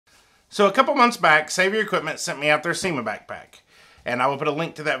So a couple months back, Save Your Equipment sent me out their S.E.M.A backpack. And I will put a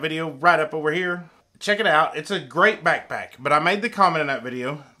link to that video right up over here. Check it out. It's a great backpack, but I made the comment in that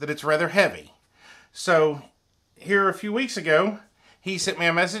video that it's rather heavy. So here a few weeks ago, he sent me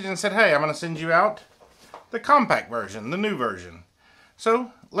a message and said, hey, I'm going to send you out the compact version, the new version.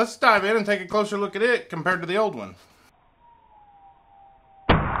 So let's dive in and take a closer look at it compared to the old one.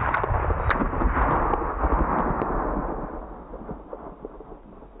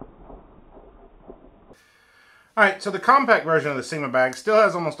 Alright, so the compact version of the S.E.M.A bag still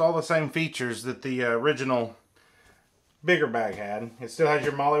has almost all the same features that the original bigger bag had. It still has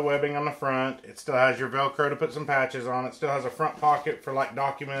your molly webbing on the front. It still has your Velcro to put some patches on. It still has a front pocket for like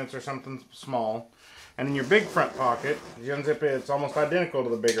documents or something small. And in your big front pocket, you unzip it, it's almost identical to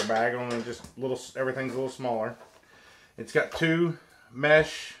the bigger bag, only just everything's a little smaller. It's got two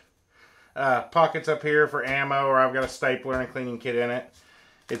mesh pockets up here for ammo, or I've got a stapler and a cleaning kit in it.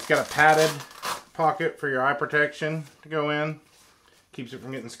 It's got a padded pocket for your eye protection to go in. Keeps it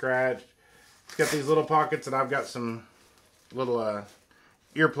from getting scratched. It's got these little pockets that I've got some little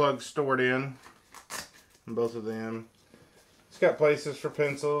earplugs stored in both of them. It's got places for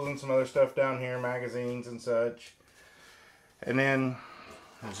pencils and some other stuff down here, magazines and such. And then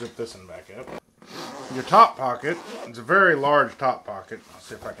I'll zip this one back up. Your top pocket, it's a very large top pocket. I'll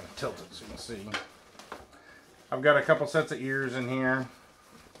see if I can tilt it so you can see. I've got a couple sets of ears in here,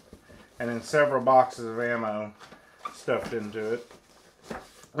 and then several boxes of ammo stuffed into it.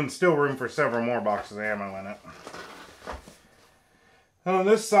 And still room for several more boxes of ammo in it. And on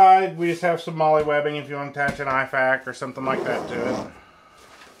this side, we just have some molly webbing if you want to attach an Ifak or something like that to it.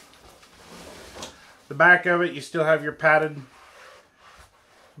 The back of it, you still have your padded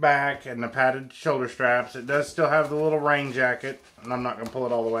back and the padded shoulder straps. It does still have the little rain jacket, and I'm not going to pull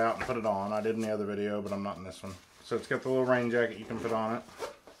it all the way out and put it on. I did in the other video, but I'm not in this one. So it's got the little rain jacket you can put on it.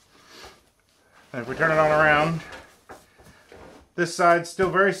 And if we turn it on around, this side's still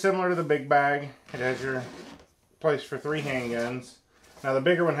very similar to the big bag. It has your place for 3 handguns. Now the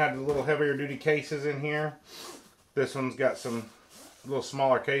bigger one had the little heavier duty cases in here. This one's got some little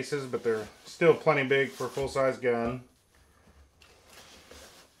smaller cases, but they're still plenty big for a full-size gun.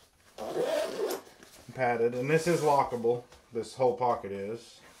 Padded, and this is lockable. This whole pocket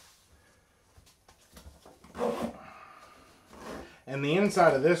is. And the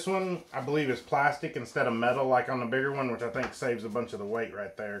inside of this one, I believe, is plastic instead of metal like on the bigger one, which I think saves a bunch of the weight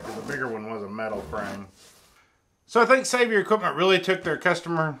right there, because the bigger one was a metal frame. So I think Save Your Equipment really took their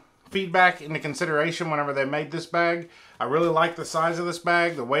customer feedback into consideration whenever they made this bag. I really like the size of this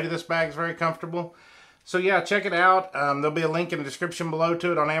bag. The weight of this bag is very comfortable. So yeah, check it out. There'll be a link in the description below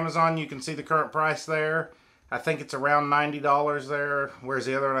to it on Amazon. You can see the current price there. I think it's around $90 there, whereas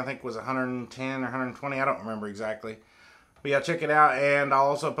the other one I think was $110 or $120. I don't remember exactly. But yeah, check it out, and I'll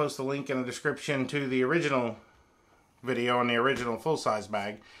also post the link in the description to the original video on the original full-size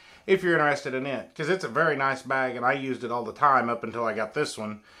bag if you're interested in it, because it's a very nice bag, and I used it all the time up until I got this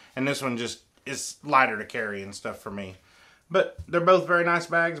one, and this one just is lighter to carry and stuff for me. But they're both very nice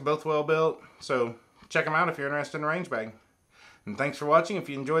bags, both well built, so check them out if you're interested in a range bag. And thanks for watching. If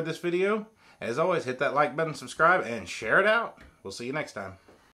you enjoyed this video, as always, hit that like button, subscribe, and share it out. We'll see you next time.